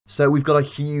So we've got a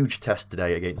huge test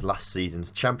today against last season's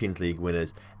Champions League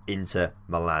winners, Inter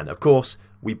Milan. Of course,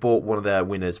 we bought one of their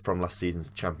winners from last season's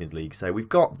Champions League. So we've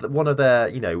got one of their,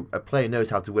 a player knows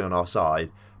how to win on our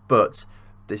side. But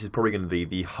this is probably going to be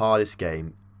the hardest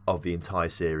game of the entire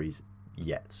series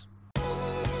yet.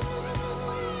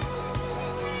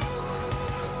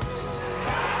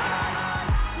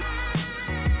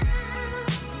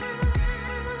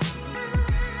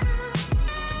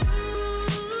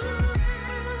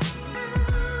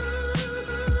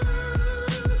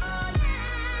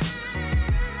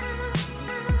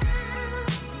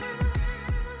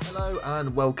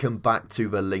 And welcome back to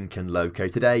the Lincoln Loco.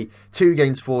 Today, two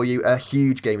games for you. A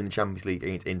huge game in the Champions League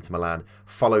against Inter Milan,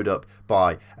 followed up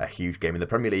by a huge game in the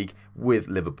Premier League with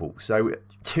Liverpool. So,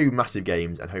 two massive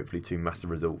games and hopefully two massive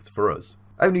results for us.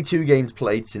 Only two games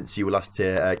played since you were last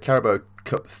here. Carabao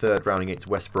Cup third round against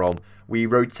West Brom. We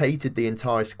rotated the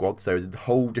entire squad, so it was a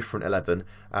whole different 11.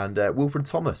 And Wilfred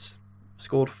Thomas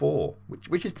scored 4,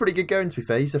 which is pretty good going, to be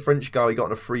fair. He's a French guy. He got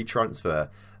on a free transfer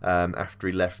after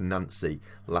he left Nancy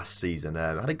last season.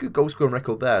 Had a good goal scoring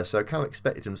record there, so I kind of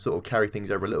expected him to sort of carry things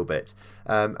over a little bit.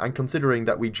 And considering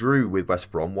that we drew with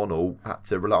West Brom 1-1, had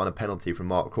to rely on a penalty from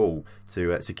Mark Hall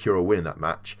to secure a win in that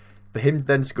match. For him to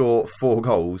then score 4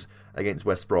 goals against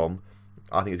West Brom,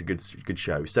 I think it's a good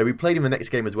show. So we played him the next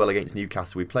game as well against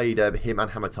Newcastle. We played him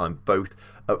and Hammer Time both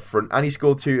up front. And he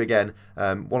scored 2 again.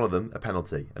 One of them, a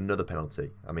penalty. Another penalty.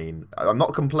 I mean, I'm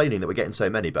not complaining that we're getting so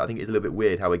many, but I think it's a little bit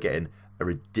weird how we're getting a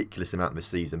ridiculous amount this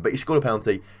season. But he scored a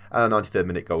penalty and a 93rd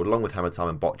minute goal, along with Hammer Time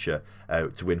and Botcher,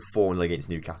 to win 4-0 against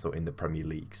Newcastle in the Premier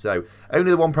League. So only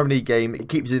the one Premier League game. It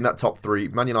keeps us in that top 3.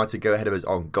 Man United go ahead of us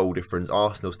on goal difference.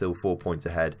 Arsenal still 4 points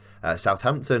ahead.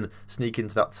 Southampton sneak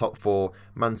into that top 4.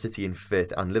 Man City in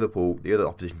 5th. And Liverpool, the other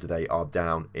opposition today, are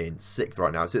down in 6th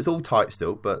right now. So it's all tight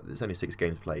still, but there's only 6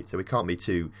 games played. So we can't be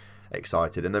too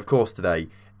excited. And of course today,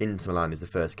 Inter Milan is the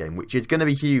first game, which is going to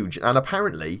be huge. And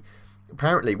apparently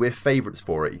we're favourites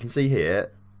for it. You can see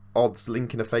here, odds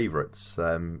Lincoln are favourites.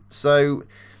 So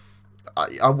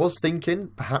I was thinking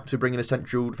perhaps we're bringing a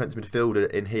central defensive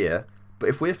midfielder in here. But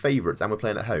if we're favourites and we're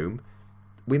playing at home,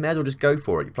 we may as well just go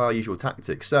for it. You play our usual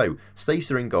tactics. So,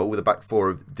 Stacey in goal with a back 4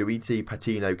 of Duiti,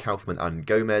 Patino, Kaufman and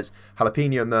Gomez.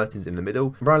 Jalapeno and Mertens in the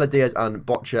middle. Morales, Diaz and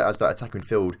Botcher as that attacking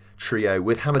midfield trio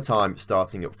with Hammer Time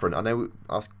starting up front. I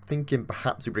was thinking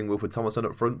perhaps we bring Wilfred Thomas on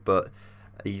up front, but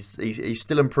he's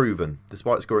still unproven.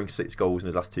 Despite scoring 6 goals in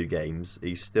his last 2 games,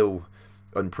 he's still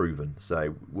unproven.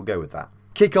 So, we'll go with that.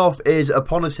 Kickoff is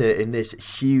upon us here in this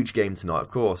huge game tonight,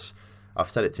 of course. I've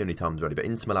said it too many times already, but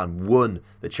Inter Milan won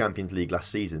the Champions League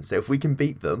last season. So if we can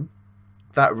beat them,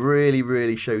 that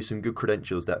really shows some good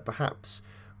credentials that perhaps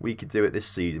we could do it this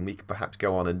season. We could perhaps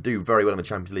go on and do very well in the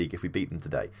Champions League if we beat them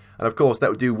today. And of course, that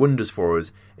would do wonders for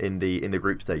us in the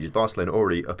group stages. Barcelona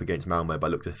already up against Malmo by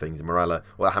looks of things. And Morella,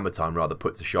 or Hammer Time rather,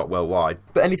 puts a shot well wide.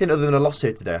 But anything other than a loss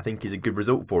here today, I think, is a good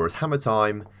result for us. Hammer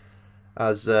Time,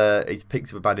 as he's picked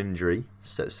up a bad injury,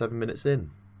 7 minutes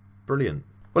in. Brilliant.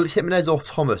 Well, it's Jimenez off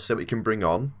Thomas that we can bring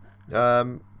on.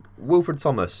 Wilfred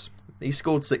Thomas, he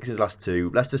scored 6 in his last 2.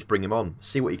 Let's just bring him on,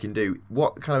 see what he can do.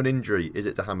 What kind of an injury is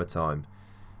it to Hammer Time?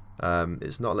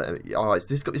 It's not letting me... Oh, it's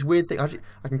got this weird thing. Actually,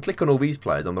 I can click on all these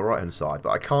players on the right-hand side, but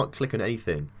I can't click on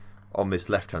anything on this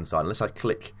left-hand side unless I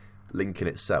click Lincoln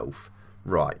itself.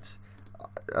 Right.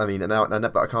 I mean,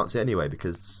 but I can't see it anyway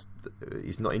because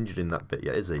he's not injured in that bit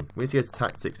yet, is he? We need to go to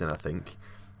tactics then, I think,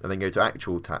 and then go to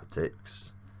actual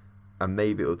tactics. And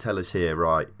maybe it'll tell us here,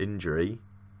 right, injury,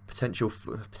 potential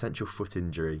foot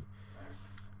injury.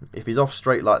 If he's off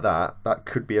straight like that, that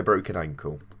could be a broken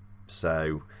ankle.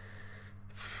 So,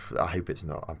 I hope it's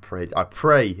not. I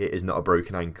pray it is not a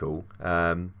broken ankle.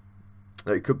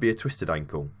 It could be a twisted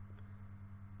ankle.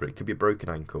 But it could be a broken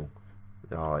ankle.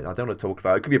 Oh, I don't want to talk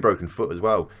about it. It could be a broken foot as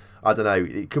well. I don't know.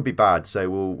 It could be bad, so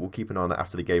we'll keep an eye on that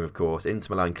after the game, of course.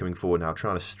 Inter Milan coming forward now,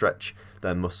 trying to stretch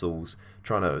their muscles.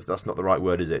 That's not the right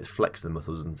word, is it? It's flex the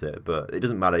muscles, isn't it? But it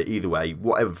doesn't matter either way.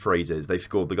 Whatever the phrase is, they've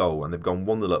scored the goal and they've gone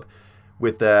 1-0 up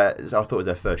with their... I thought it was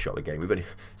their first shot of the game.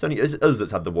 It's only us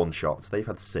that's had the 1 shot. They've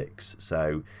had 6.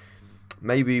 So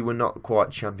maybe we're not quite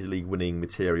Champions League winning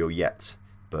material yet,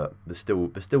 but there's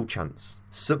still chance.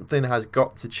 Something has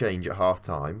got to change at half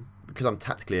time. Because I'm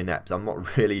tactically inept, I'm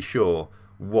not really sure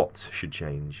what should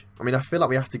change. I mean, I feel like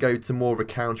we have to go to more of a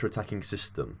counter-attacking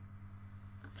system.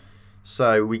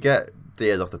 So we get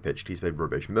Diaz off the pitch, he's very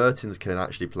rubbish. Mertens can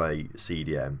actually play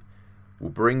CDM.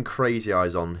 We'll bring Crazy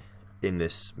Eyes on in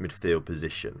this midfield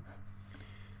position.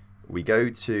 We go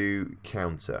to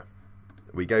counter.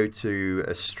 We go to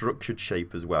a structured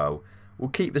shape as well. We'll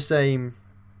keep the same...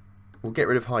 We'll get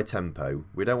rid of high tempo.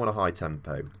 We don't want a high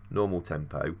tempo. Normal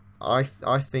tempo.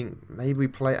 I think maybe we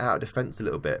play it out of defence a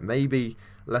little bit. Maybe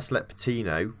let's let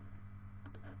Patino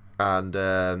and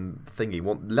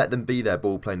let them be their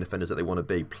ball playing defenders that they want to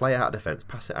be. Play out of defence,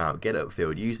 pass it out, get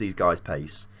upfield, use these guys'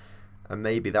 pace, and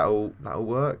maybe that'll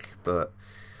work. But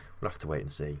we'll have to wait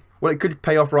and see. Well, it could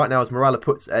pay off right now as Morala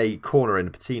puts a corner in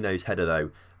Patino's header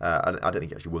though. I don't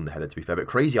think he actually won the header, to be fair, but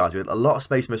Crazy Eyes with a lot of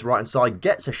space from his right hand side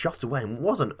gets a shot away and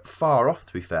wasn't far off,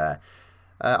 to be fair.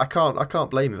 I can't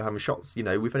blame him for having shots. You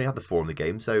know, we've only had the 4 in the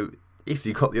game, so if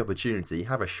you've got the opportunity,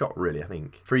 have a shot, really, I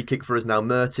think. Free kick for us now.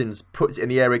 Mertens puts it in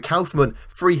the area. Kaufman,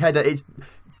 free header. It's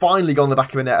finally gone the back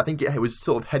of the net. I think it was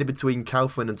sort of headed between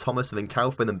Kaufman and Thomas, and then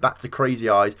Kaufman and back to Crazy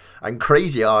Eyes, and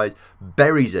Crazy Eyes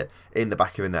buries it in the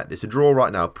back of the net. It's a draw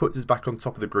right now, puts us back on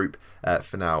top of the group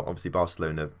for now. Obviously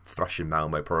Barcelona thrashing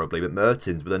Malmo probably, but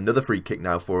Mertens with another free kick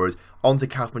now for us. Onto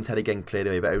Kaufman's head again, cleared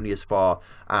away, but only as far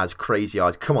as Crazy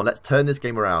Eyes. Come on, let's turn this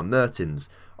game around. Mertens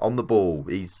on the ball.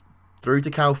 He's through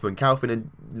to Kaufman. Kaufman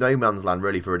in no man's land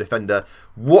really for a defender.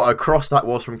 What a cross that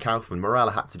was from Kaufman.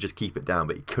 Morala had to just keep it down,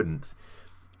 but he couldn't.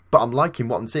 But I'm liking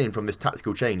what I'm seeing from this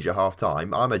tactical change at half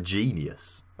time. I'm a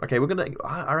genius. Okay,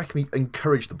 I reckon we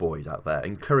encourage the boys out there.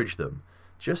 Encourage them.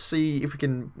 Just see if we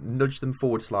can nudge them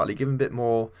forward slightly. Give them a bit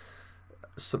more,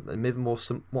 what am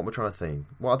I trying to think?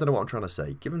 Well, I don't know what I'm trying to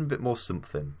say. Give them a bit more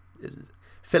something.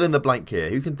 Fill in the blank here.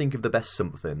 Who can think of the best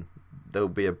something? There'll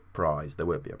be a prize. There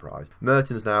won't be a prize.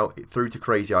 Mertens now through to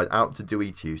Crazy Eyes, out to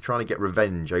Duitu, who's trying to get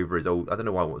revenge over his old... I don't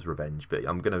know why he wants revenge, but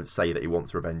I'm going to say that he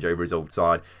wants revenge over his old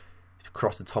side.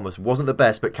 Cross to Thomas wasn't the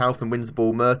best, but Kaufman wins the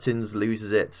ball. Mertens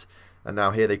loses it, and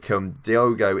now here they come.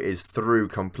 Diogo is through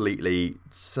completely.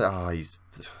 That is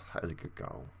a good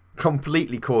goal.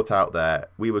 Completely caught out there.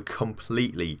 We were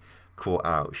completely caught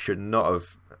out. Should not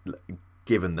have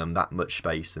given them that much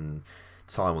space and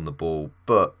time on the ball.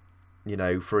 But you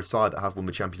know, for a side that have won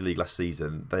the Champions League last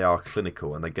season, they are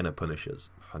clinical and they're going to punish us.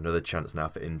 Another chance now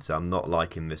for Inter. I'm not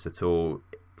liking this at all.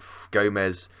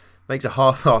 Gomez makes a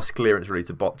half-assed clearance really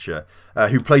to Boccia,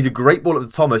 who plays a great ball at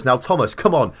the Thomas. Now Thomas,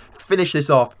 come on, finish this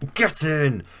off. Get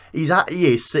in! He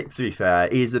is sick, to be fair.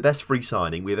 He is the best free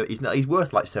signing. He's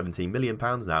worth like £17 million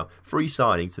now. Free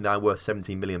signing to now worth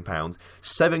 £17 million.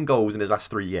 7 goals in his last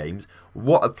 3 games.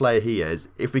 What a player he is.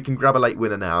 If we can grab a late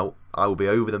winner now, I will be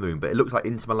over the moon. But it looks like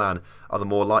Inter Milan are the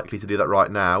more likely to do that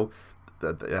right now.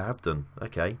 They have done.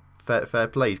 Okay, fair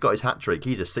play. He's got his hat-trick.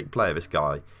 He's a sick player, this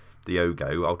guy.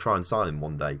 Diogo. I'll try and sign him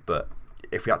one day, but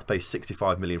if we had to pay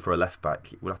 65 million for a left back,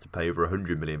 we'll have to pay over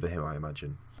 100 million for him, I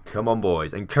imagine. Come on,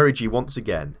 boys. Encourage you once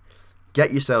again.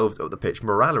 Get yourselves up the pitch.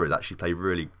 Morala has actually played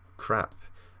really crap.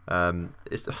 Come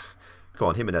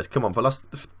on, Jimenez. Come on, for the last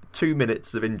 2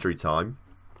 minutes of injury time,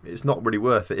 it's not really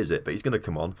worth it, is it? But he's going to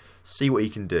come on, see what he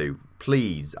can do.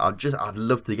 Please, I'd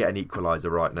love to get an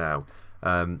equaliser right now.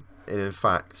 And in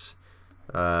fact,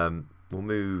 we'll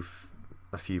move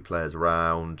a few players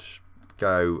around,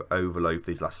 go overload for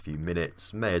these last few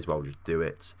minutes. May as well just do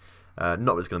it. Not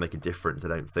that it's going to make a difference, I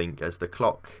don't think, as the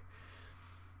clock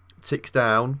ticks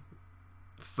down.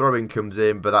 Throwing comes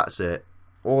in, but that's it.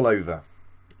 All over.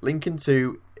 Lincoln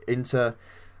 2, Inter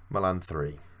Milan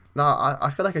 3. Now,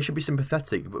 I feel like I should be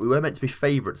sympathetic, but we were meant to be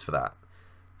favourites for that.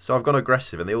 So I've gone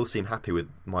aggressive, and they all seem happy with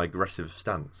my aggressive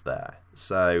stance there.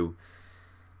 So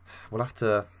we'll have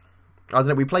to... I don't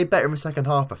know, we played better in the second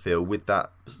half, I feel, with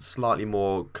that slightly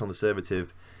more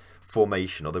conservative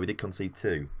formation, although we did concede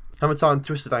 2. Hamilton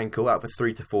twisted ankle, out for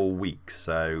 3 to 4 weeks,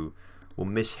 so we'll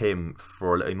miss him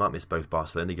for a little. He might miss both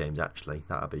Barcelona games, actually.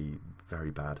 That would be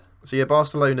very bad. So yeah,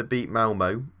 Barcelona beat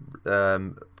Malmo,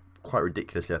 quite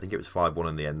ridiculously. I think it was 5-1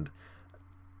 in the end.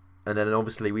 And then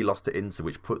obviously we lost to Inter,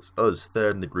 which puts us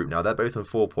 3rd in the group now. They're both on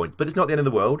 4 points, but it's not the end of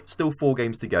the world. Still 4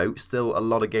 games to go, still a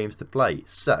lot of games to play.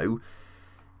 So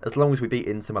as long as we beat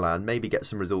Inter Milan, maybe get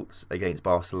some results against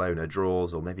Barcelona,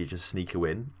 draws, or maybe just sneak a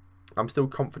win, I'm still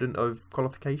confident of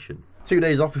qualification. 2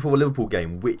 days off before the Liverpool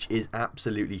game, which is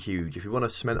absolutely huge. If we want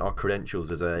to cement our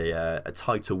credentials as a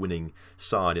title-winning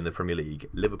side in the Premier League,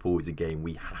 Liverpool is a game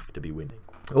we have to be winning.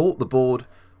 Oh, the board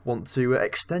want to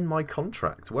extend my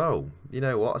contract. Well, you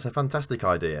know what? That's a fantastic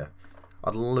idea.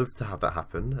 I'd love to have that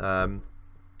happen.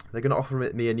 They're going to offer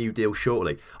me a new deal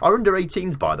shortly. Our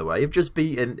under-18s, by the way, have just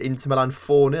beaten Inter Milan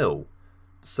 4-0.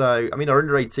 So, I mean, our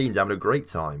under-18s are having a great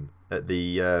time at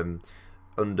the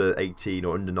under-18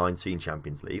 or under-19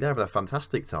 Champions League. They're having a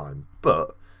fantastic time.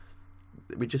 But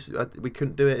we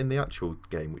couldn't do it in the actual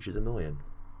game, which is annoying.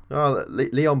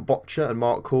 Leon Boccia and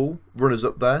Mark Hall, runners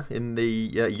up there in the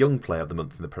Young Player of the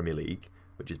Month in the Premier League,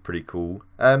 which is pretty cool.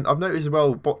 I've noticed as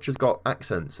well, Boccia's got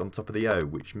accents on top of the O,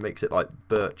 which makes it like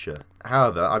Bircher.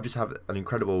 However, I just have an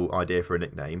incredible idea for a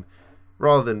nickname.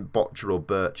 Rather than Boccia or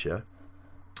Bircher,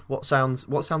 What sounds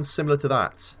similar to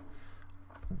that?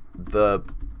 The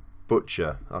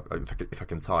Butcher. If I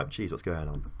can type. Jeez, what's going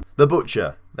on? The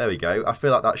Butcher. There we go. I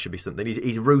feel like that should be something.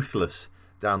 He's ruthless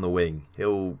down the wing.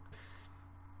 He'll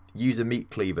use a meat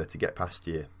cleaver to get past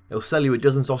you. He'll sell you a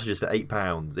dozen sausages for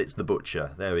 £8. It's the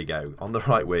Butcher. There we go. On the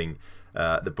right wing,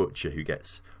 the Butcher, who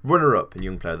gets runner-up in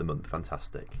Young Player of the Month.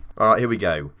 Fantastic. All right, here we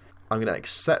go. I'm going to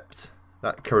accept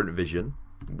that current vision,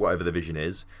 whatever the vision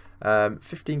is.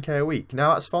 15k a week.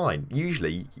 Now, that's fine.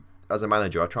 Usually, as a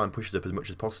manager, I try and push it up as much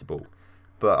as possible.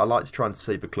 But I like to try and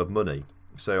save the club money.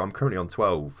 So I'm currently on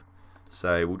 12.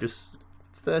 So we'll just...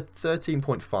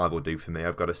 13.5 will do for me,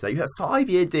 I've got to say. You have a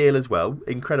 5-year deal as well.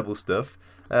 Incredible stuff.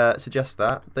 Suggest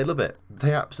that. They love it.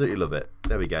 They absolutely love it.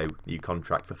 There we go. New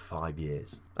contract for 5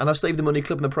 years. And I've saved the money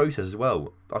club in the process as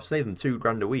well. I've saved them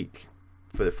 £2 a week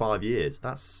for 5 years.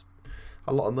 That's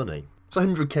a lot of money. It's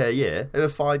 100k a year over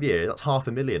 5 years. That's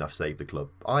 £500,000 I've saved the club.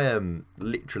 I am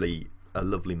literally a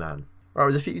lovely man. Right,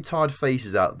 there's a few tired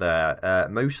faces out there,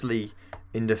 mostly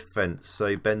in defence.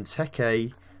 So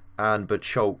Benteke and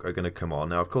Bacholk are going to come on.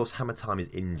 Now, of course, Hammer Time is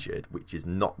injured, which is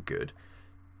not good.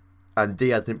 And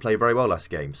Diaz didn't play very well last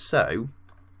game. So,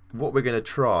 what we're going to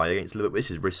try against Liverpool,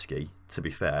 this is risky, to be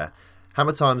fair.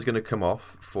 Hammer Time's going to come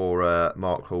off for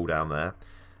Mark Hall down there.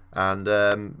 And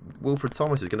Wilfred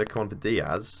Thomas is going to come on for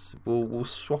Diaz. We'll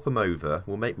swap them over.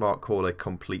 We'll make Mark Hall a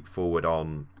complete forward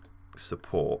on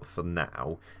support for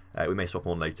now. We may swap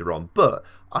on later on, but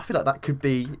I feel like that could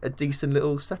be a decent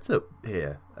little setup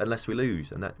here, unless we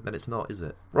lose, and then it's not, is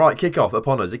it? Right, kick-off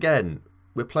upon us. Again,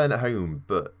 we're playing at home,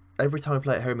 but every time we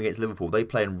play at home against Liverpool, they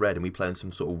play in red and we play in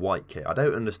some sort of white kit. I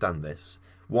don't understand this.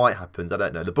 Why it happens, I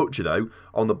don't know. The Butcher, though,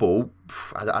 on the ball,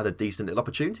 had a decent little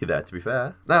opportunity there, to be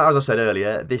fair. Now, as I said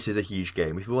earlier, this is a huge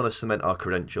game. If we want to cement our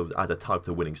credentials as a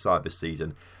title-winning side this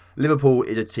season, Liverpool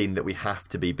is a team that we have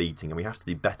to be beating, and we have to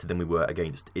be better than we were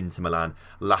against Inter Milan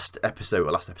last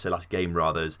game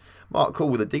rather. Mark Hall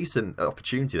with a decent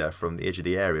opportunity there from the edge of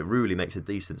the area, really makes a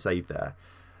decent save there.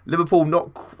 Liverpool,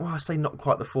 not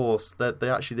quite the force. They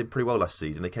actually did pretty well last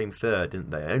season. They came third,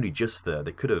 didn't they? Only just third.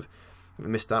 They could have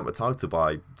missed out on the title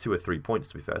by 2 or 3 points,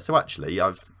 to be fair. So actually,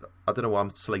 I don't know why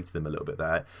I'm slating them a little bit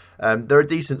there. They're a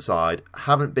decent side.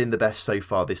 Haven't been the best so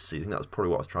far this season. That was probably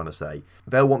what I was trying to say.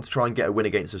 They'll want to try and get a win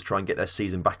against us, try and get their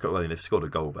season back up. Well, they've scored a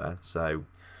goal there. So,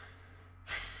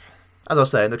 as I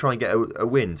was saying, they're trying to get a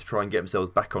win to try and get themselves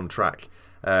back on track.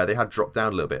 They had dropped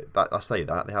down a little bit. I say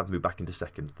that. They have moved back into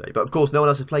second today. But, of course, no one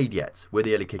else has played yet. We're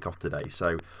the early kick-off today.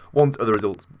 So, once other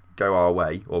results go our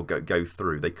way or go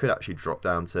through, they could actually drop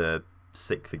down to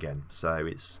 6th again. So,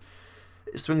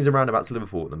 it swings around about to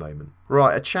Liverpool at the moment.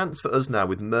 Right, a chance for us now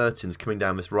with Mertens coming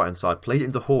down this right-hand side. Plays it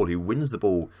into Hall, who wins the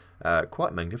ball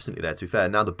quite magnificently there, to be fair.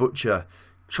 Now the Butcher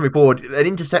coming forward. An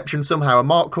interception somehow. And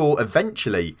Mark Hall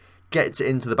eventually gets it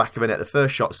into the back of a net. The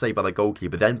first shot saved by the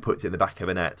goalkeeper, then puts it in the back of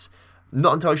a net.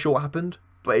 Not entirely sure what happened,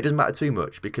 but it doesn't matter too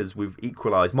much because we've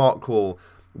equalised. Mark Hall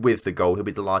with the goal. He'll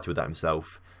be delighted with that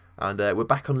himself. And we're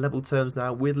back on level terms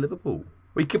now with Liverpool.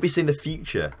 We could be seeing the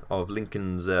future of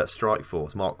Lincoln's strike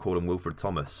force, Mark Hall and Wilfred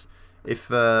Thomas. If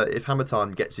Hammer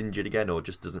Time gets injured again or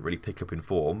just doesn't really pick up in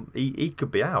form, he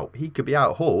could be out. He could be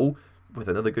out. Hall with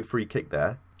another good free kick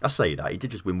there. I say that. He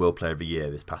did just win World Player of the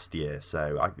Year this past year.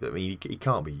 So, I mean, he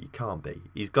can't be. He can't be.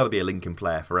 He's got to be a Lincoln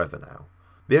player forever now.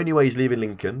 The only way he's leaving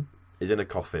Lincoln is in a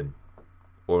coffin.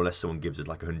 Or unless someone gives us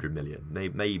like 100 million.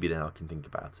 Maybe then I can think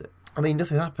about it. I mean,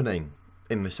 nothing happening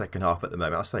in the second half at the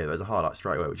moment. I say there's a highlight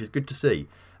straight away, which is good to see.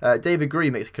 David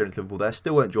Green makes a clearance to Liverpool there.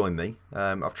 Still won't join me.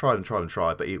 I've tried and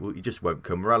tried, but he just won't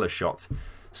come. Morella's shot,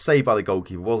 saved by the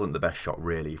goalkeeper, wasn't the best shot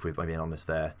really, if we're being honest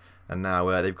there. And now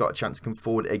they've got a chance to come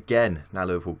forward again. Now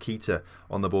Liverpool, Keita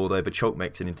on the ball though, but Bacholk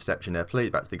makes an interception there, plays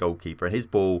it back to the goalkeeper, and his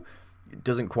ball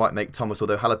doesn't quite make Thomas,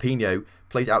 although Jalapeno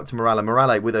plays it out to Morales.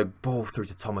 Morales with a ball through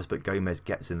to Thomas, but Gomez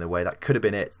gets in the way. That could have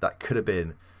been it. That could have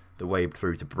been the way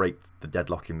through to break the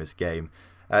deadlock in this game.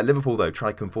 Liverpool though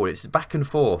try to come forward. It's back and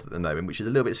forth at the moment, which is a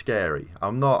little bit scary.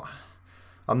 I'm not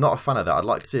a fan of that. I'd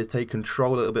like to see us take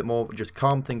control a little bit more, just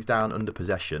calm things down under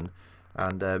possession,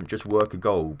 and just work a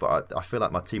goal. But I feel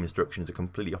like my team instructions are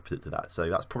completely opposite to that, so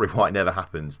that's probably why it never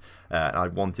happens. And I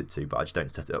want it to, but I just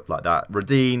don't set it up like that.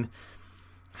 Radin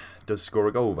does score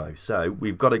a goal though, so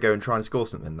we've got to go and try and score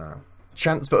something now.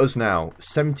 Chance for us now,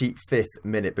 75th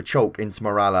minute, Bacholk into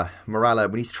Morales. Morales,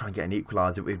 we need to try and get an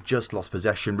equaliser. We've just lost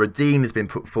possession. Radin has been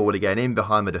put forward again, in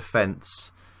behind the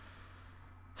defence.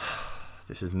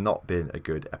 This has not been a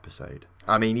good episode.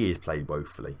 I mean, he has played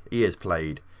woefully. He has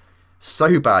played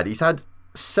so bad. He's had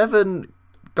 7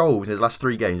 goals in his last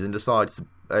 3 games and decides to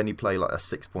only play like a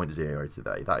 6.0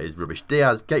 today. That is rubbish.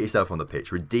 Diaz, get yourself on the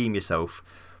pitch. Redeem yourself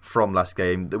from last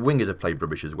game. The wingers have played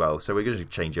rubbish as well, so we're going to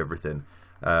change everything.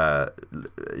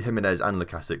 Jimenez and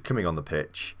Lacazette coming on the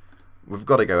pitch. We've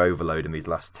got to go overload in these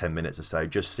last 10 minutes or so,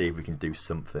 just see if we can do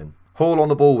something. Hall on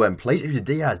the ball then, plays it to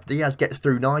Diaz. Diaz gets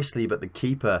through nicely, but the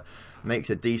keeper makes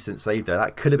a decent save there.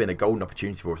 That could have been a golden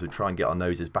opportunity for us to try and get our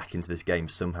noses back into this game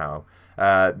somehow.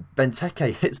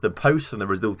 Benteke hits the post from the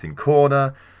resulting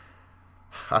corner.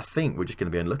 I think we're just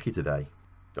going to be unlucky today.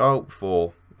 Oh,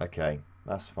 4. Okay,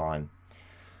 that's fine.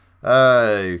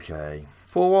 Okay.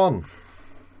 4-1.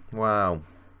 Wow.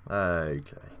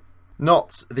 Okay.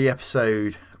 Not the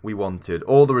episode we wanted,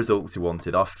 or the results we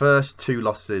wanted. Our first 2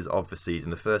 losses of the season,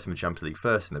 the first in the Champions League,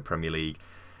 first in the Premier League.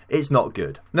 It's not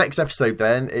good. Next episode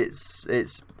then,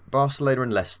 it's Barcelona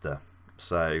and Leicester.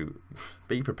 So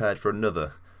be prepared for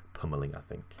another pummeling, I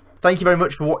think. Thank you very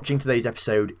much for watching today's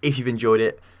episode. If you've enjoyed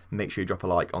it, make sure you drop a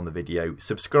like on the video.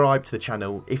 Subscribe to the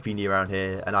channel if you're new around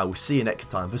here, and I will see you next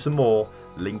time for some more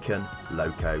Lincoln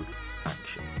Loco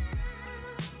action.